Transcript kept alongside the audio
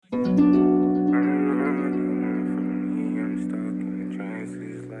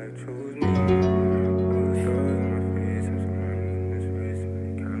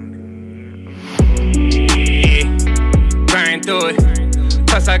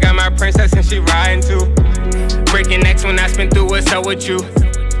got my princess and she riding too. Breaking necks when I spin through, what's up with you?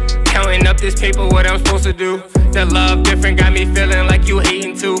 Counting up this paper, what I'm supposed to do. The love different got me feeling like you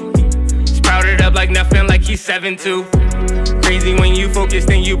hating too. Sprouted up like nothing, like he's 7'2". Crazy when you focus,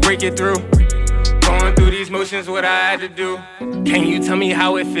 then you break it through. Going through these motions, what I had to do. Can you tell me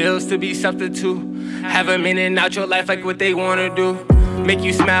how it feels to be substitute? Have them in and out your life like what they wanna do. Make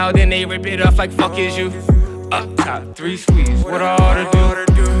you smile, then they rip it off like fuck is you. Up top, 3 squeeze, what I oughta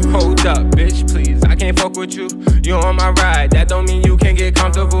do? Hold up, bitch, please, I can't fuck with you. You on my ride, that don't mean you can get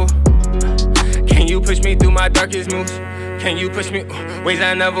comfortable. Can you push me through my darkest moves? Can you push me ways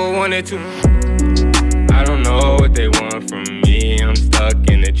I never wanted to? I don't know what they want from me. I'm stuck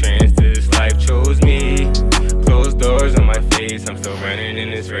in a trance, this life chose me. Closed doors on my face, I'm still running in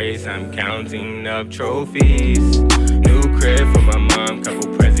this race. I'm counting up trophies. New crib for my mom, couple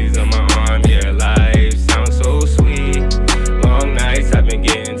prezzies on my arm. Yeah, life sounds so sweet. Long nights, I've been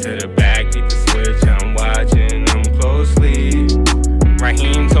getting to the back. Beat the switch, I'm watching them closely.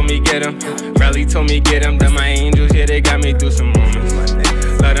 Raheem told me get him, Rally told me get him. Then my angels, yeah, they got me through some moments.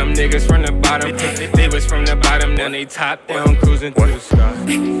 Love them niggas from the bottom. They was from the bottom, then they top down, cruising through the sky.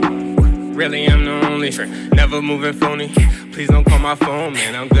 Really, I'm the only, never moving phony. Please don't call my phone,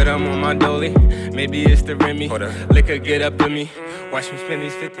 man, I'm good, I'm on my dolly. Maybe it's the Remy, liquor get up in me. Watch me spend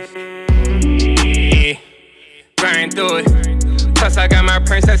these 50s. Yeah. Grind through it. Plus I got my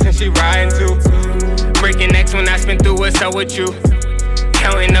princess and she riding too. Breaking necks when I spin through, what's up with you?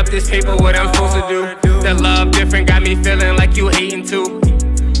 Counting up this paper, what I'm supposed to do. The love different got me feeling like you hating too.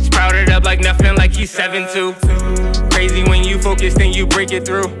 Sprouted up like nothing, like he's 7'2". Crazy when you focus, then you break it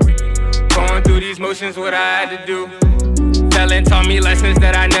through. Going through these motions, what I had to do. Fell and taught me lessons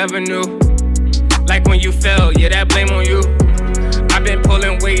that I never knew. Like when you fell, yeah, that blame on you. I've been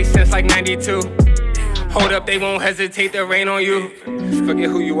pulling weight since like 92. Hold up, they won't hesitate to rain on you.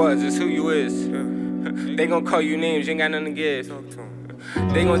 Forget who you was, it's who you is. They gon' call you names, you ain't got nothing to give.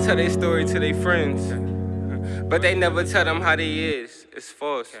 They gon' tell their story to their friends, but they never tell them how they is. It's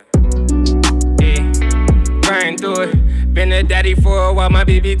false. Yeah, grind through it. Been a daddy for a while, my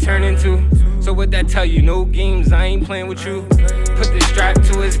baby turning 2. So what that tell you? No games, I ain't playing with you. Put the strap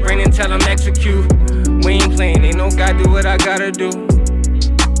to his brain and tell him execute. We ain't playing, ain't no God do what I gotta do.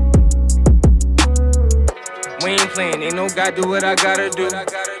 We ain't playing, ain't no God do what I gotta do.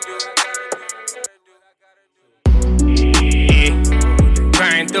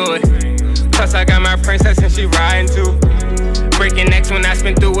 Grind through it. Plus I got my princess and she riding too. Breaking necks when I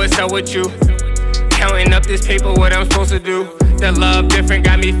spin through, what's up with you? Counting up this paper, what I'm supposed to do. The love different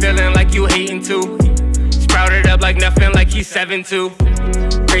got me feeling like you hating too. Sprouted up like nothing, like he's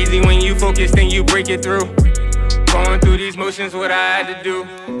 7'2". Crazy when you focus, then you break it through. Going through these motions, what I had to do.